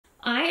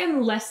I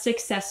am less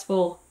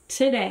successful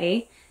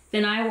today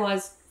than I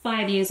was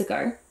 5 years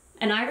ago,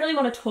 and I really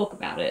want to talk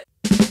about it.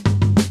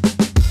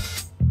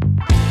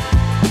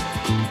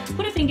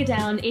 Put a finger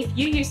down if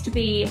you used to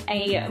be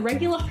a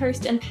regular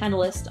host and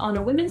panelist on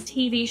a women's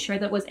TV show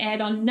that was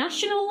aired on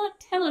national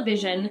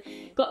television,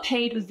 got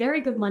paid very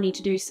good money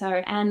to do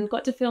so, and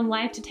got to film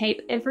live to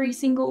tape every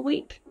single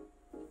week.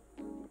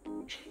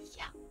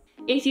 Yeah.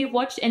 If you've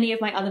watched any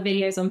of my other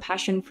videos on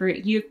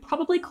Passionfroot, you've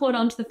probably caught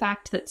on to the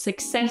fact that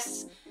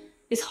success,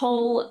 this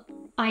whole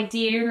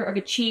idea of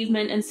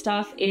achievement and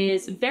stuff,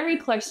 is very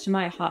close to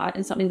my heart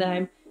and something that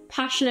I'm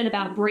passionate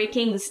about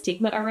breaking the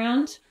stigma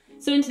around.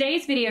 So in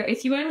today's video,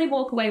 if you only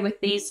walk away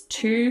with these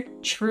two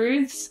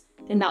truths,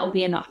 then that will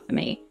be enough for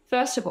me.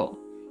 First of all,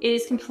 it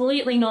is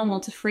completely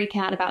normal to freak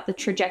out about the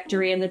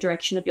trajectory and the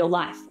direction of your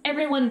life.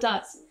 Everyone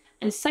does.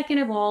 And second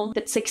of all,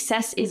 that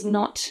success is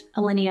not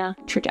a linear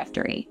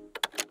trajectory.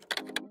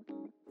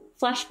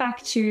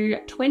 Flashback to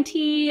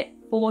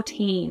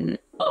 2014.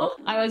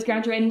 I was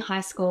graduating high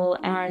school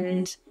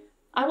and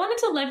I wanted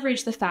to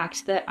leverage the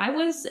fact that I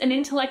was an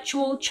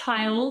intellectual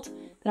child,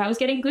 that I was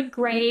getting good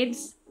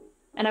grades,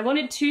 and I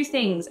wanted two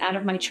things out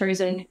of my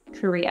chosen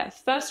career.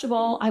 First of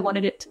all, I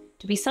wanted it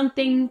to be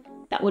something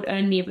that would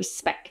earn me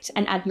respect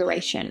and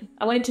admiration.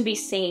 I wanted to be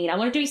seen. I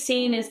wanted to be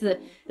seen as the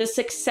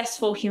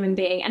successful human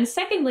being. And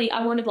secondly,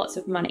 I wanted lots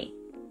of money.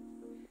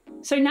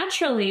 So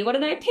naturally, what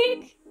did I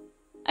pick?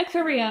 A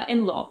career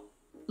in law.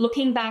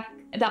 Looking back,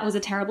 that was a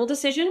terrible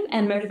decision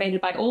and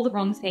motivated by all the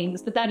wrong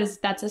things, but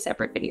that's a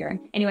separate video.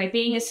 Anyway,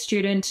 being a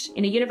student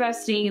in a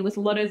university with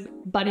a lot of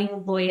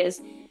budding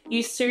lawyers,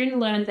 you soon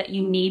learn that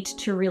you need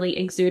to really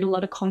exude a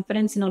lot of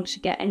confidence in order to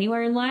get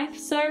anywhere in life.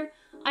 So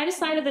I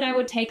decided that I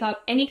would take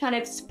up any kind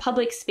of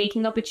public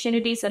speaking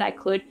opportunities that I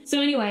could.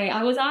 So anyway,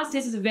 I was asked,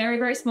 this is a very,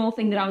 very small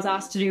thing that I was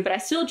asked to do, but I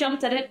still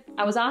jumped at it.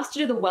 I was asked to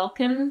do the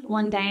welcome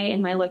one day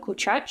in my local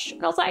church,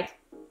 and I was like,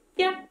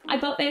 yeah, I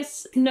got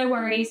this, no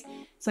worries.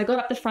 So I got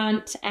up the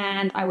front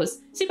and I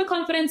was super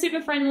confident,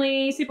 super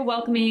friendly, super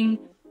welcoming,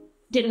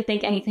 didn't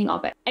think anything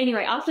of it.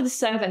 Anyway, after the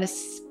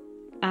service,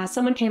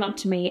 someone came up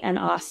to me and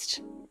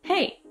asked,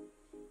 hey,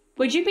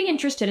 would you be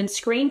interested in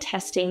screen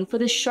testing for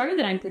the show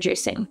that I'm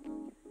producing?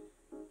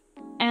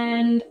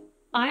 And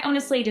I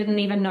honestly didn't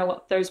even know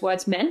what those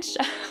words meant.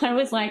 I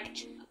was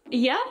like,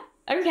 yeah,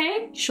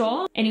 okay,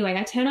 sure. Anyway,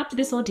 I turn up to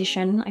this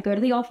audition. I go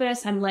to the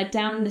office. I'm led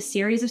down the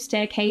series of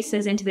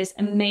staircases into this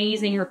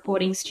amazing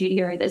recording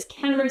studio. There's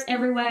cameras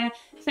everywhere,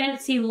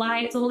 fancy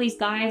lights, all these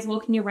guys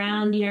walking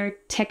around, you know,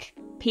 tech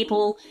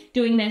people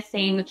doing their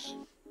thing.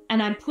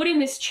 And I'm put in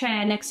this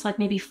chair next to like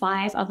maybe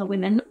 5 other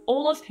women,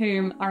 all of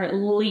whom are at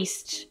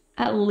least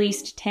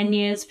 10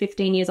 years,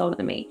 15 years older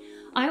than me.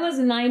 I was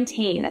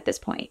 19 at this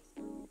point.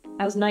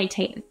 I was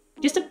 19.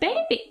 Just a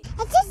baby.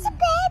 I'm just a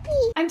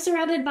baby. I'm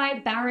surrounded by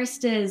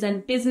barristers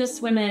and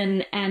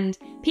businesswomen and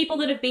people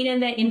that have been in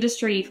their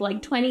industry for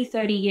like 20,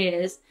 30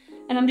 years.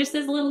 And I'm just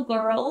this little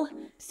girl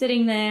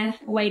sitting there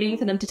waiting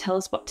for them to tell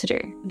us what to do.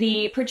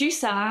 The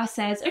producer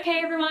says, okay,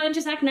 everyone,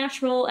 just act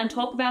natural and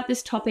talk about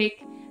this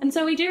topic. And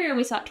so we do, and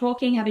we start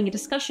talking, having a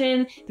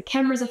discussion. The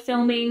cameras are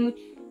filming.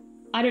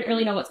 I don't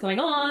really know what's going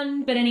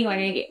on. But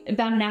anyway,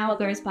 about an hour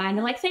goes by and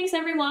they're like, thanks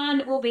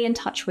everyone, we'll be in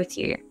touch with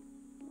you.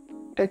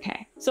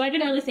 Okay. So I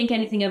didn't really think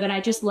anything of it.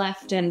 I just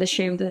left and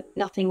assumed that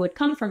nothing would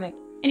come from it.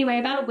 Anyway,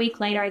 about a week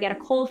later, I get a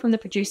call from the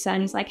producer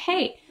and he's like,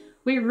 hey,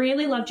 we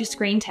really loved your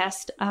screen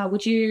test.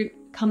 Would you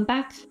come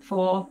back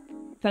for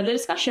further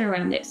discussion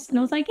around this? And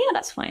I was like, yeah,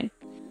 that's fine.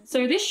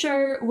 So this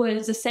show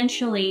was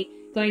essentially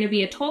going to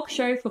be a talk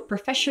show for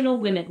professional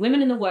women,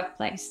 women in the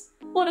workplace.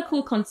 What a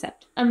cool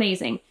concept.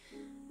 Amazing.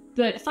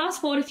 But fast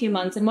forward a few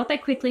months, and what they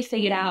quickly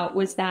figured out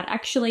was that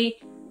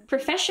actually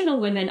professional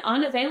women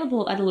aren't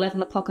available at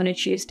 11 o'clock on a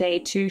Tuesday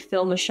to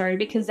film a show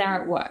because they're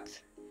at work.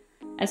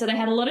 And so they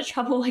had a lot of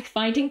trouble like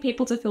finding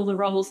people to fill the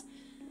roles.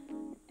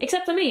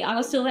 Except for me, I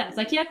was still there. It's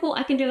like, yeah, cool,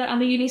 I can do that.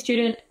 I'm a uni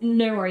student.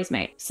 No worries,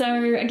 mate.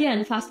 So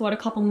again, fast forward a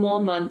couple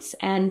more months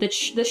and the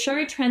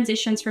show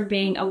transitions from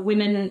being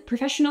a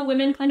professional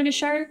women kind of a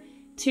show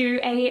to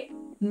a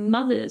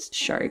mother's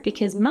show,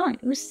 because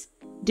moms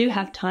do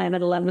have time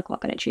at 11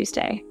 o'clock on a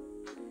Tuesday.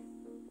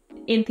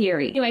 In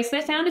theory. Anyway, so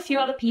they found a few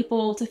other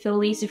people to fill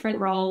these different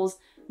roles.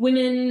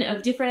 Women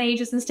of different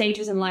ages and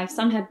stages in life.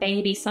 Some had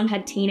babies, some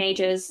had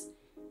teenagers.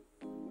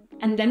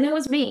 And then there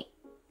was me,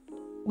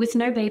 with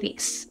no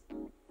babies,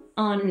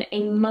 on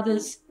a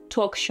mother's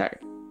talk show.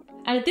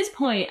 And at this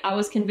point, I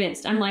was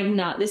convinced. I'm like,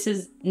 nah,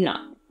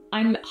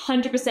 I'm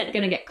 100%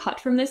 gonna get cut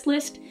from this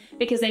list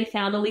because they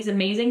found all these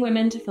amazing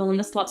women to fill in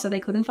the slots that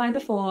they couldn't find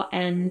before,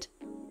 and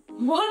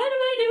what am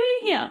I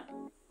doing here?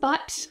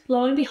 But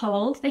lo and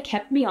behold, they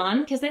kept me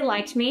on because they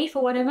liked me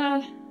for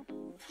whatever,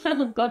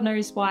 God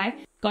knows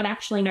why. God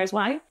actually knows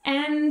why.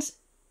 And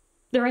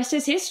the rest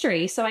is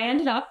history. So I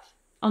ended up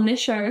on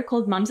this show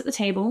called Mums at the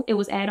Table. It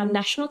was aired on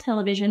national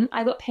television.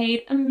 I got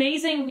paid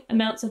amazing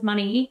amounts of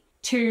money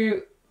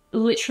to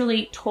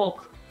literally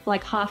talk for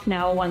like half an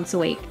hour once a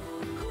week.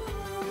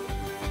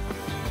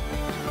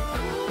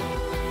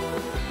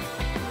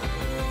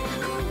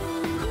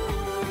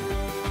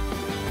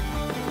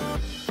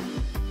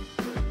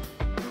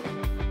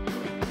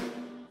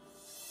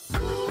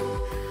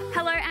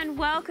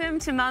 welcome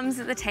to Mums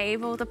at the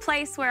Table, the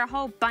place where a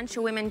whole bunch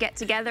of women get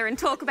together and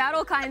talk about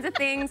all kinds of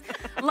things.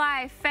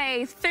 Life,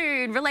 faith,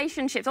 food,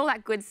 relationships, all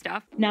that good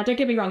stuff. Now, don't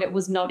get me wrong, it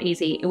was not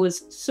easy. It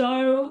was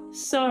so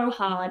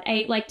hard.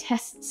 It like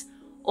tests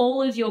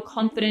all of your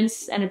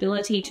confidence and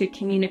ability to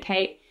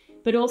communicate,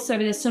 but also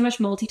there's so much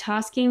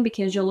multitasking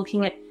because you're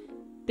looking at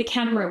the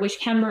camera, which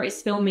camera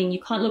is filming. You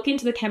can't look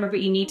into the camera,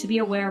 but you need to be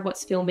aware of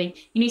what's filming.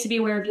 You need to be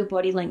aware of your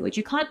body language.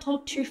 You can't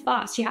talk too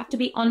fast. You have to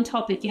be on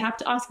topic. You have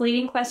to ask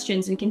leading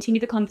questions and continue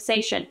the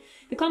conversation.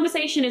 The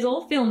conversation is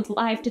all filmed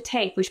live to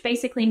tape, which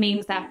basically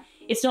means that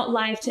it's not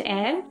live to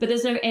air, but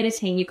there's no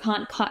editing. You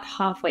can't cut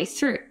halfway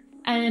through.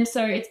 And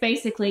so it's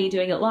basically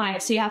doing it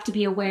live. So you have to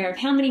be aware of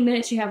how many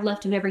minutes you have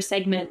left of every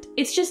segment.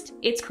 It's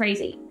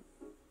crazy.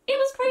 It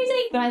was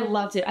crazy, but I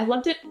loved it. I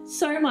loved it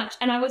so much.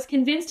 And I was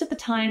convinced at the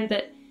time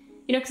that,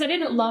 you know, because I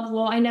didn't love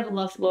law, I never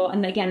loved law,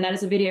 and again, that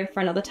is a video for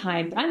another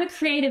time, but I'm a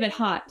creative at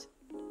heart,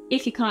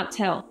 if you can't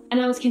tell.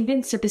 And I was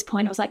convinced at this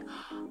point, I was like,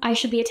 I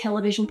should be a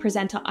television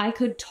presenter. I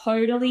could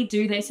totally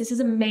do this. This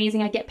is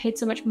amazing. I get paid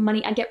so much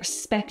money. I get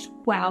respect.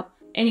 Wow.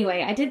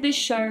 Anyway, I did this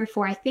show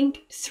for, I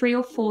think, 3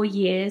 or 4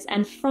 years,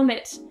 and from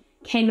it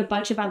came a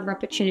bunch of other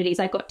opportunities.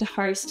 I got to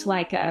host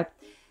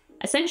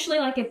essentially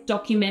like a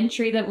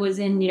documentary that was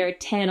in,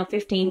 10 or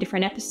 15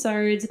 different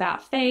episodes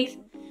about faith.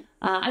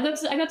 I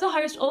got to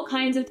host all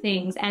kinds of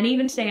things, and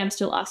even today I'm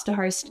still asked to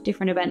host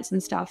different events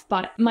and stuff.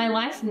 But my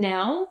life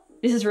now,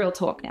 this is real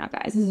talk now,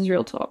 guys. This is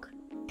real talk.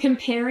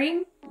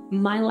 Comparing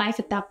my life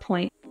at that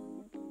point,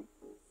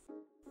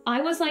 I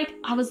was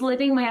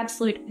living my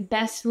absolute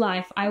best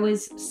life. I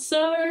was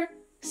so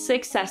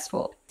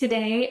successful.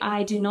 Today,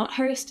 I do not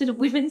host a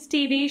women's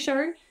TV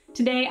show.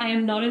 Today, I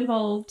am not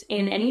involved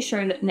in any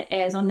show that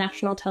airs on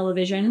national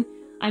television.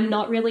 I'm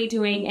not really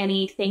doing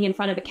anything in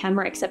front of a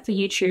camera except for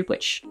YouTube,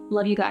 which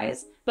love you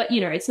guys. But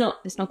it's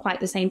not quite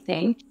the same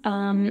thing.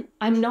 I'm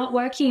not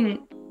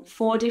working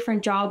 4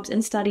 different jobs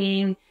and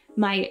studying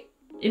my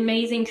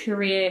amazing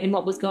career in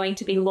what was going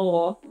to be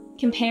law.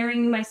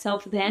 Comparing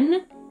myself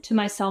then to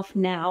myself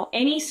now,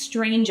 any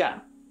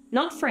stranger,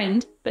 not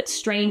friend, but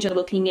stranger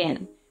looking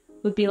in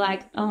would be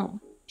like, oh,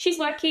 she's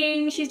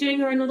working, she's doing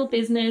her own little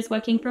business,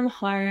 working from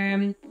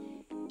home.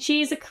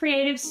 She's a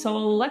creative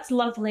soul, that's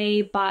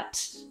lovely,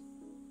 but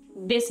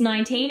this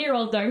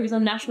 19-year-old though, who's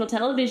on national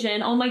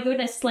television, oh my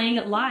goodness, slaying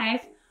at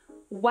life.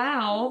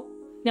 Wow.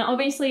 Now,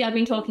 obviously, I've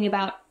been talking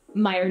about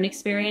my own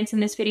experience in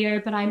this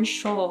video, but I'm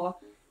sure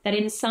that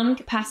in some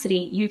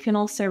capacity, you can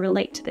also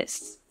relate to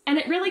this. And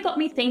it really got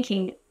me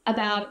thinking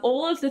about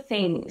all of the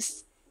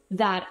things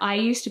that I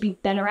used to be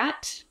better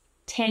at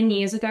 10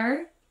 years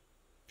ago,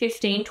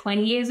 15,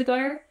 20 years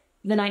ago,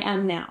 than I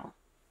am now.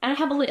 And I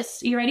have a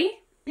list. Are you ready?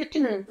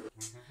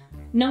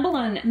 Number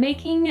 1,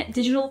 making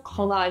digital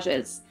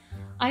collages.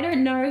 I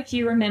don't know if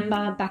you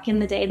remember back in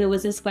the day, there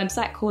was this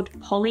website called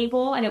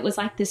Polyvore, and it was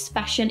like this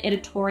fashion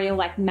editorial,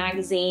 like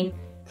magazine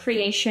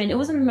creation. It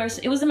was the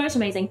most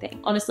amazing thing.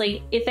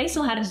 Honestly, if they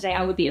still had it today,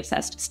 I would be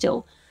obsessed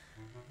still.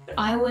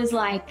 I was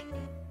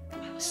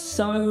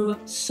so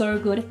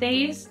good at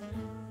these.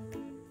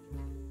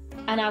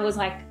 And I was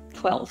like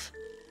 12.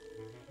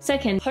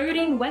 Second,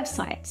 coding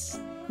websites.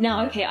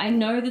 Now, okay, I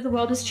know that the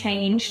world has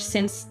changed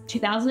since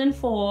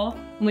 2004,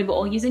 when we were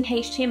all using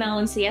HTML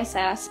and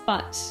CSS,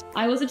 but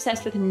I was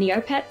obsessed with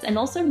Neopets and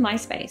also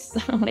MySpace,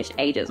 which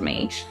ages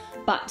me.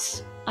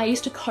 But I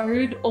used to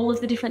code all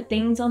of the different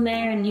things on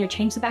there and,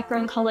 change the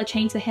background color,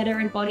 change the header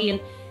and body. And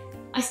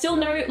I still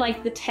know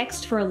like the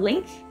text for a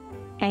link,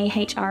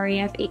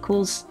 ahref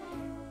equals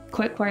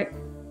quote, quote,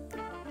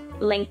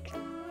 link,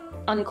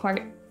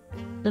 unquote,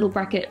 little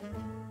bracket,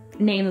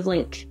 name of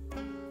link,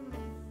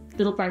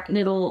 little bracket,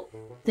 little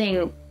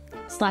thing,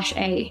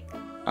 /a.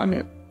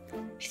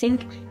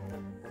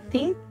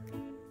 Think.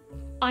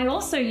 I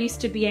also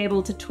used to be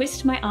able to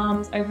twist my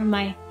arms over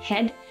my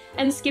head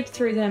and skip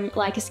through them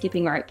like a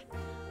skipping rope.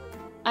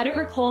 I don't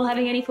recall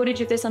having any footage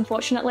of this,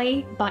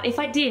 unfortunately, but if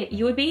I did,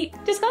 you would be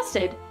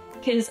disgusted,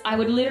 because I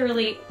would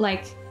literally,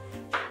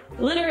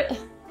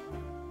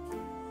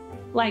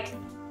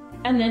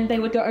 and then they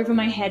would go over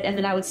my head and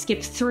then I would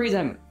skip through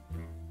them.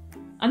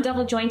 I'm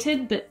double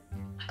jointed, but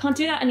I can't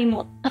do that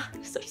anymore.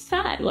 So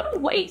sad, what a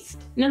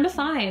waste. Number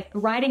 5,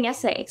 writing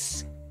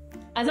essays.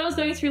 As I was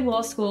going through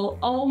law school,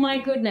 oh my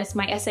goodness,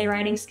 my essay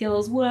writing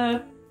skills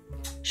were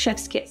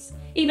chef's kiss.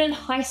 Even in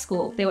high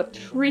school, they were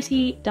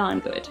pretty darn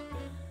good.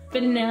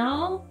 But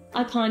now,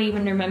 I can't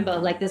even remember,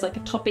 there's a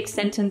topic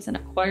sentence and a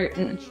quote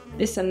and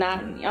this and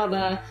that and the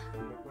other.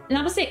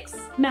 Number 6,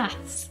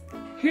 maths.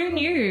 Who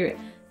knew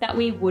that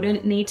we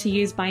wouldn't need to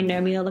use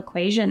binomial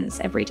equations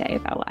every day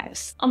of our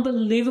lives?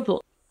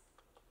 Unbelievable.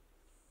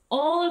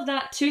 All of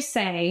that to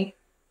say,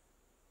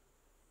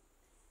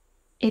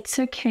 it's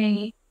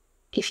okay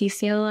if you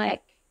feel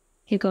like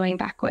you're going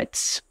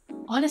backwards.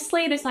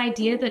 Honestly, this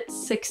idea that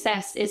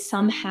success is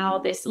somehow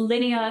this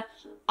linear,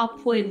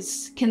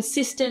 upwards,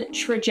 consistent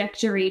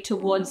trajectory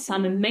towards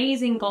some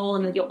amazing goal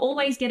and that you're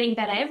always getting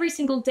better every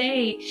single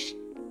day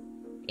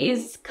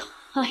is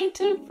kind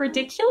of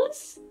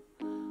ridiculous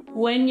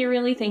when you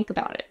really think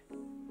about it.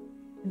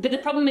 But the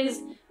problem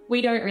is,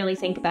 we don't really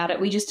think about it.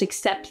 We just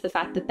accept the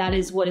fact that that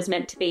is what is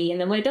meant to be.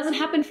 And then when it doesn't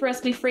happen for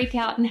us, we freak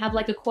out and have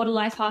like a quarter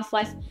life, half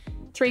life,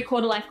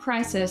 3/4 life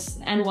crisis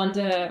and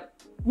wonder,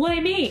 why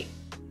me?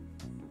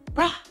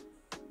 Bruh.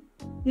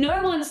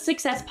 No one's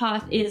success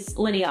path is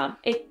linear.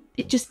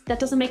 That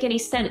doesn't make any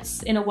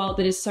sense in a world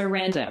that is so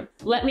random.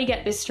 Let me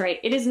get this straight.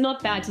 It is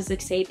not bad to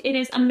succeed. It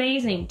is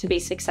amazing to be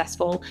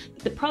successful.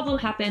 The problem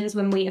happens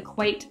when we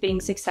equate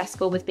being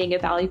successful with being a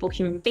valuable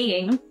human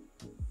being.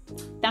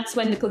 That's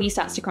when the cookie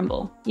starts to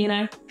crumble, you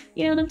know?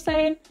 You know what I'm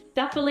saying?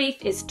 That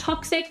belief is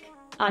toxic,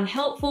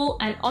 unhelpful,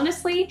 and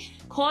honestly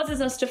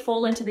causes us to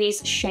fall into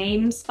these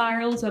shame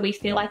spirals where we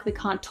feel like we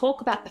can't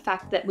talk about the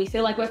fact that we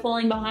feel like we're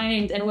falling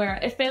behind and we're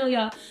a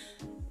failure.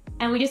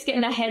 And we just get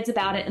in our heads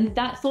about it. And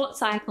that thought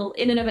cycle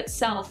in and of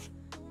itself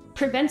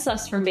prevents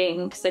us from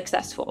being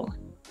successful.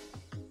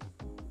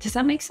 Does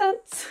that make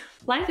sense?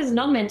 Life is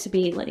not meant to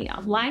be linear.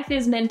 Life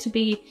is meant to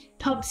be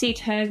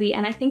topsy-turvy.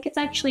 And I think it's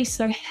actually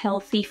so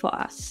healthy for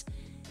us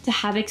to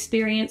have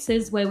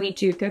experiences where we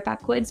do go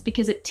backwards,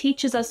 because it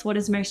teaches us what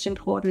is most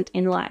important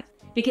in life.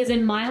 Because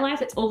in my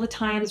life, it's all the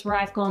times where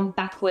I've gone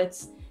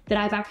backwards that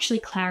I've actually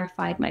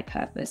clarified my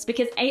purpose.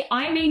 Because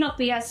I may not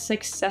be as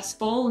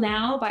successful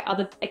now by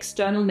other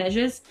external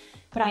measures,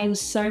 but I am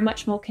so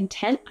much more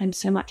content. I'm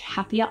so much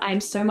happier. I'm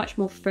so much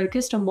more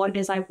focused on what it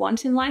is I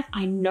want in life.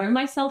 I know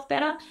myself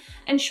better.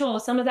 And sure,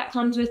 some of that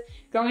comes with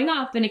growing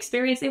up and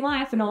experiencing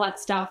life and all that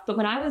stuff. But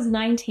when I was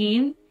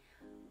 19,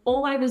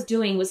 all I was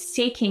doing was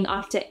seeking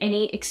after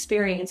any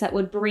experience that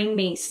would bring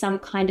me some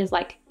kind of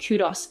like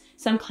kudos,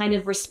 some kind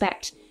of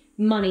respect,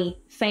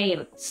 money,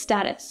 fame,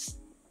 status.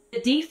 The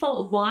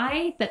default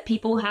why that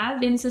people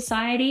have in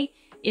society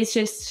is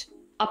just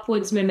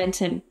upwards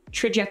momentum,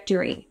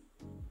 trajectory.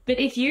 But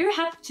if you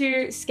have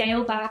to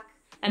scale back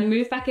and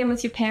move back in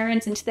with your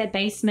parents into their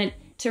basement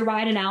to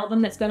write an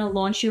album that's going to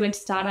launch you into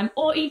stardom,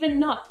 or even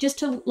not, just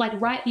to like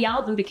write the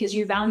album because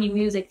you value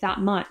music that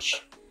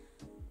much,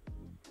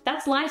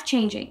 that's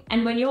life-changing.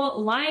 And when you're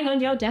lying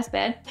on your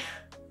deathbed,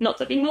 not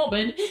to be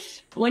morbid,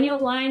 when you're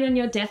lying on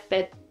your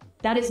deathbed,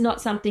 that is not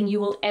something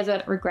you will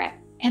ever regret,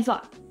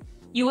 ever.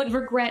 You would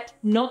regret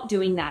not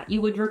doing that.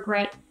 You would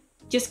regret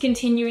just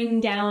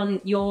continuing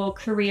down your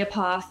career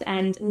path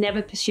and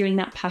never pursuing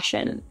that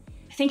passion.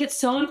 I think it's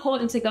so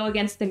important to go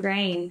against the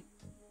grain.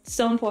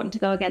 So important to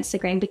go against the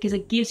grain because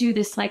it gives you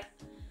this like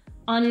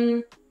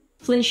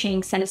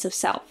unflinching sense of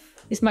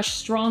self, this much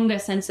stronger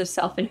sense of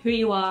self and who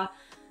you are,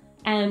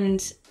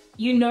 and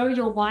you know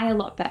your why a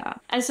lot better.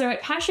 And so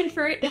at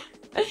Passionfroot,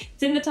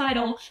 it's in the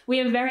title, we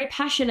are very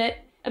passionate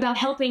about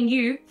helping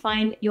you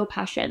find your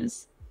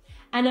passions.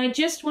 And I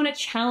just want to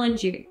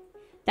challenge you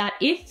that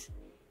if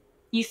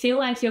you feel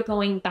like you're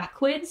going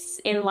backwards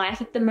in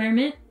life at the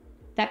moment,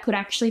 that could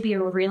actually be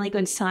a really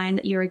good sign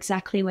that you're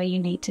exactly where you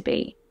need to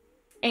be.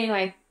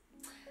 Anyway,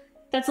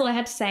 that's all I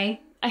had to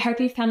say. I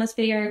hope you found this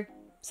video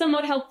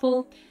somewhat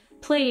helpful.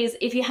 Please,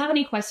 if you have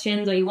any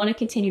questions or you want to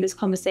continue this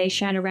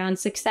conversation around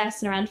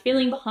success and around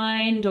feeling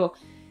behind or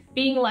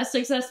being less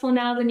successful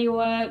now than you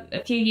were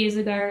a few years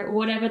ago, or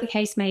whatever the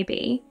case may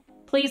be,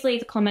 please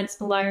leave the comments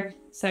below.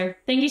 So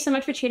thank you so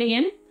much for tuning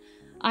in.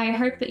 I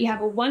hope that you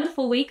have a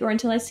wonderful week, or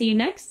until I see you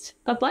next,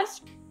 God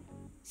bless.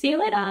 See you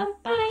later.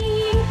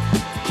 Bye.